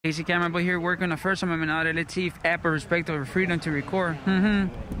AC camera boy here working on the First Amendment audit. Let's see if Apple respects our freedom to record. Hi.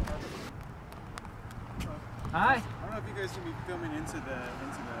 I don't know if you guys can be filming into the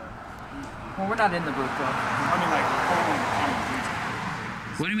Well, we're not in the booth though. I mean like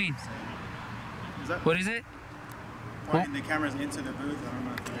What do you mean? Is that what is it? pointing the cameras into the booth? I don't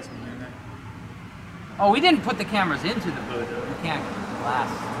know if you guys can do that. Oh, we didn't put the cameras into the booth. We can't glass.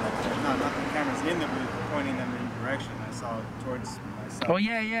 No, not the cameras in the booth, pointing them in the direction I saw towards myself. Oh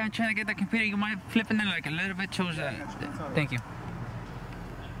yeah, I'm trying to get the computer. You mind flipping it like a little bit towards that? Thank you.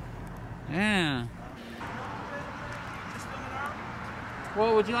 Yeah.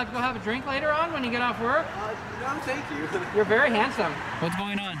 Well, would you like to go have a drink later on when you get off work? No, thank you. You're very handsome. What's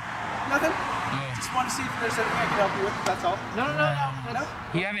going on? Nothing. Oh. Just want to see if there's anything I can help you with, that's all. No. No?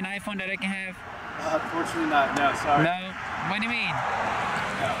 You have an iPhone that I can have? Unfortunately not, no, sorry. No? What do you mean? No.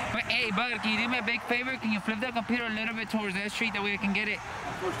 But hey, bud, can you do me a big favor? Can you flip the computer a little bit towards that street that way I can get it?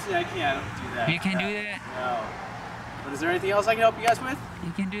 Unfortunately, I can't do that. You can do that? No. But is there anything else I can help you guys with?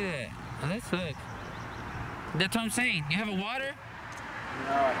 You can do that. Oh, that's look. That's what I'm saying. You have a water?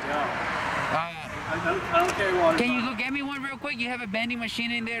 No, I don't. I don't carry water. Can you go get me one real quick? You have a vending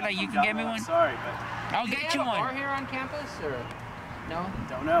machine in there, like you can get me one? Sorry, but I'll get you one. Do they have a bar here on campus, or no?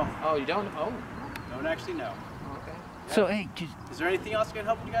 don't know. Oh, you don't? Oh. Don't actually know. Okay. So hey, just Is there anything else I can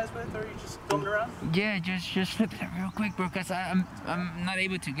help you guys with, or are you just filming around? yeah, just flip it real quick, bro, cause I'm not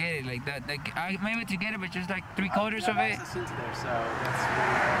able to get it like that. Like I'm able to get it, but just like 3/4 of it. Access into there, so that's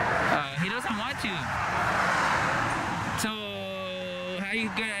really... He doesn't want to. So how you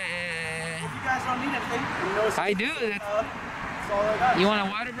gonna? If you guys don't need anything, you know it's... I do. That's all I got. You want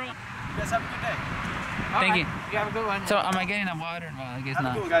a water, bro? You guys have a good day. Thank you. You have a good one. So am I getting a water? Well, I guess Have a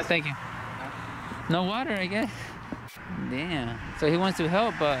not. good one, guys. Thank you. No water, I guess. Damn. So he wants to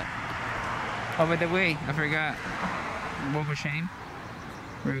help, but oh, by the way, I forgot. Walk of shame.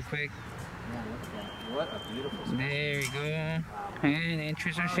 Real quick. What a beautiful spot. There we go. And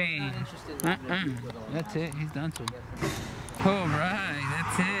interest of shame. That's it. He's done so. All right.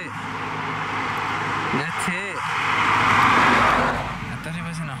 That's it. That's it. I thought he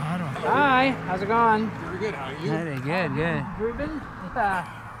was in a huddle. Hi, how's it going? Very good, how are you? Good. Ruben? Yeah.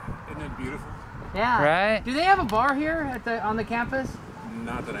 Isn't it beautiful? Yeah. Right? Do they have a bar here at on the campus?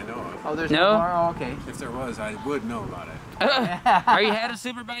 Not that I know of. Oh, there's No? no bar? Oh, okay. If there was, I would know about it. Are you head of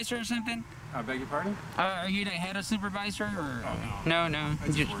supervisor or something? I beg your pardon? Are you the head of supervisor or? Oh, No. I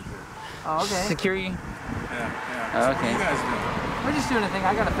just work here. Oh, okay. Security? Yeah. Oh, So okay. what do you guys do? We're just doing a thing.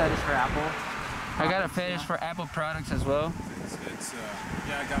 I got a fetish for Apple. I got a fetish for Apple products as well. It's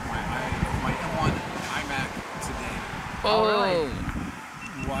yeah, I got my M1 iMac today. Oh, really?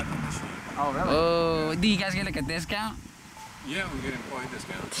 What a machine. Oh, really? Oh, do you guys get like a discount? Yeah, we get employee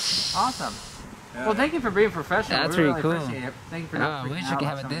discounts. Awesome. Yeah. Well, thank you for being professional. That's we really really cool. Appreciate it. Thank you for Oh, not I wish freaking I out could about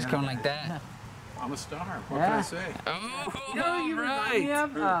have a something discount else. like that. I'm a star. What Yeah. can I say? Oh, You know who you remind me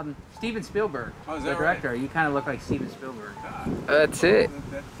of? Steven Spielberg, Oh, is the that director. You kind of look like Steven Spielberg. that's it.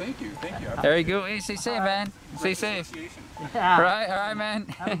 Thank you. There you go. Hey, stay safe, man. Stay safe. Yeah. All right, man.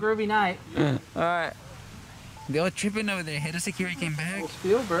 Have a groovy night. All right. They all tripping over there. Head of security came back. Well,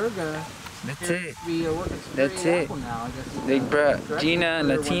 Spielberg, That's here it. to be working That's security at it. Apple now, I guess. They brought Director Gina, or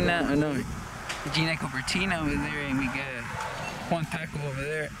Latina, whatever. oh no, Gina Cupertino over there, and we got Juan Paco over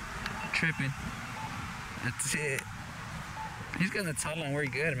there, tripping. That's it. He's gonna tell him we're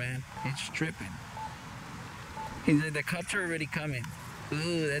good, man. He's just tripping. He's like, the cops are already coming.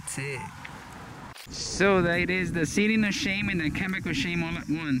 Ooh, that's it. So that is the seating of shame and the chemical shame all at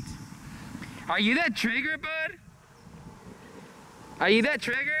once. Are you that trigger, bud? Are you that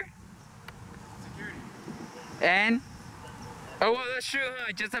trigger? Security. And? Oh, well, that's true,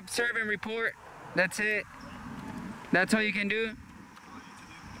 huh? Just observe and report. That's it. That's all you can do?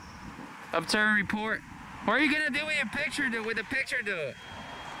 Observe and report. What are you gonna do with your picture, though? With the picture, though?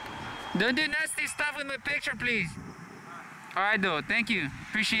 Don't do nasty stuff with my picture, please. All right, though. Thank you.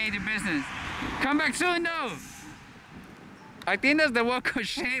 Appreciate your business. Come back soon, though. I think that's the walk of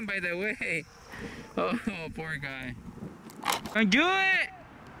shame, by the way. Oh, poor guy. Don't do it.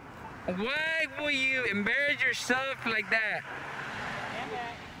 Why will you embarrass yourself like that?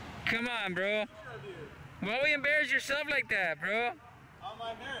 Come on, bro. Why will you embarrass yourself like that, bro? How am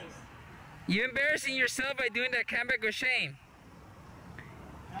I embarrassed? You're embarrassing yourself by doing that comeback of shame.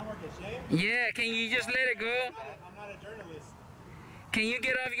 Camera of shame? Yeah, can you just let it go? I'm not a journalist. Can you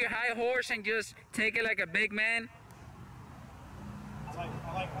get off your high horse and just take it like a big man? I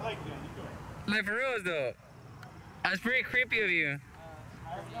like you. You do it. Like for real, though. That's pretty creepy of you.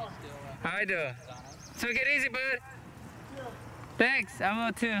 I do. So get easy, bud. Thanks, I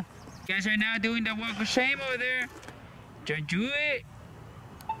will too. You guys are now doing the walk of shame over there. Don't do it.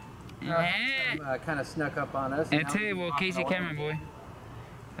 Yeah. Kind of snuck up on us. And tell you, well, Casey Cameron, boy.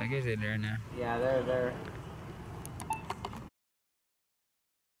 I guess they're there now. Yeah, they're.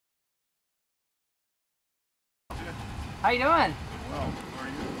 How you doing? Well, how are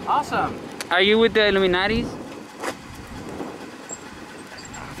you? Awesome. Are you with the Illuminatis?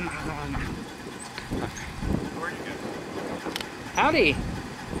 Who are you guys? Howdy.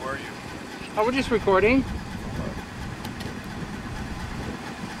 Who are you? Oh, we're just recording.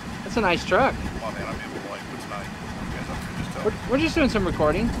 That's a nice truck. Come on, man, I'm in Hawaii. What's night? You guys up here? Just tell me. We're just doing some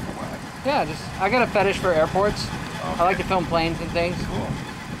recording. What? Yeah, I got a fetish for airports. Okay. I like to film planes and things. Cool.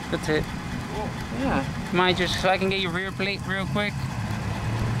 That's it. Cool. Yeah. Mind just so I can get your rear plate real quick.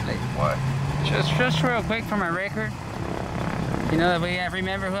 Like, What? just real quick for my record. You know, that way I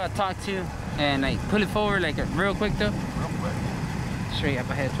remember who I talked to and like pull it forward like real quick though. Real quick. Straight up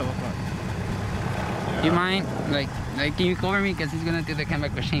ahead, 12 o'clock. Yeah. You mind? Like, can you cover me? Because he's gonna do the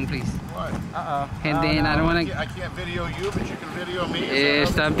comeback machine, please. What? Uh-oh. And then I don't want to. I can't video you, but you can video me. Yeah,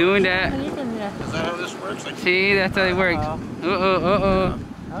 stop doing that. You can, Is that how this works? Like, See, that's how it works. Uh-oh.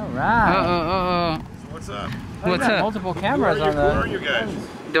 All right. Uh-oh. what's up? What's up? Multiple Who cameras are you, on who are the. you guys?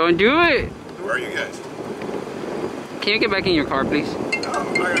 Don't do it. Who are you guys? Can you get back in your car, please? Oh,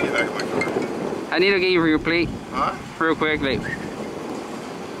 I'm not gonna get back in my car. I need to get your rear plate Huh? real quick. Like,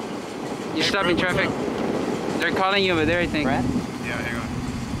 you're stopping traffic. They're calling you over there, I think. Brent? Yeah, hang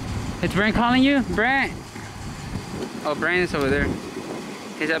on. It's Brent calling you? Brent! Oh, Brent is over there.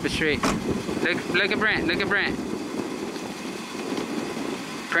 He's up the street. Look at Brent. Look at Brent.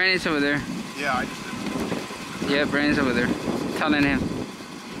 Brent is over there. Yeah, I just did. Yeah, Brent is over there. Telling him.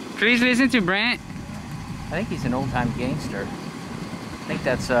 Please listen to Brent. I think he's an old-time gangster. I think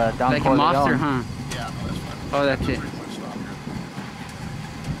that's Don Like a Corleone. mobster, huh? Yeah, no, that's fine. Oh, that's it. Pretty much stop here.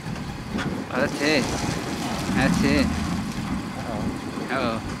 Oh, that's it. That's it. Uh-oh.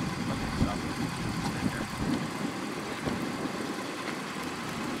 Uh-oh.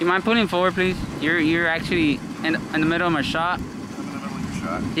 You mind pulling forward, please? You're actually in the middle of my shot. I'm in the middle of your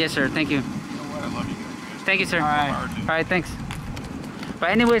shot. Yes, sir. Thank you. You know what? I love you guys. Thank you, sir. All right. All right, thanks. But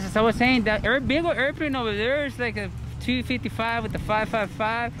anyways, as I was saying, that big old airplane over there is like a 255 with the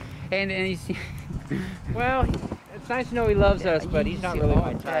 555, and you see. Well, it's nice to know he loves us, but he's not really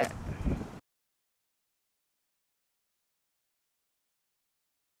my type.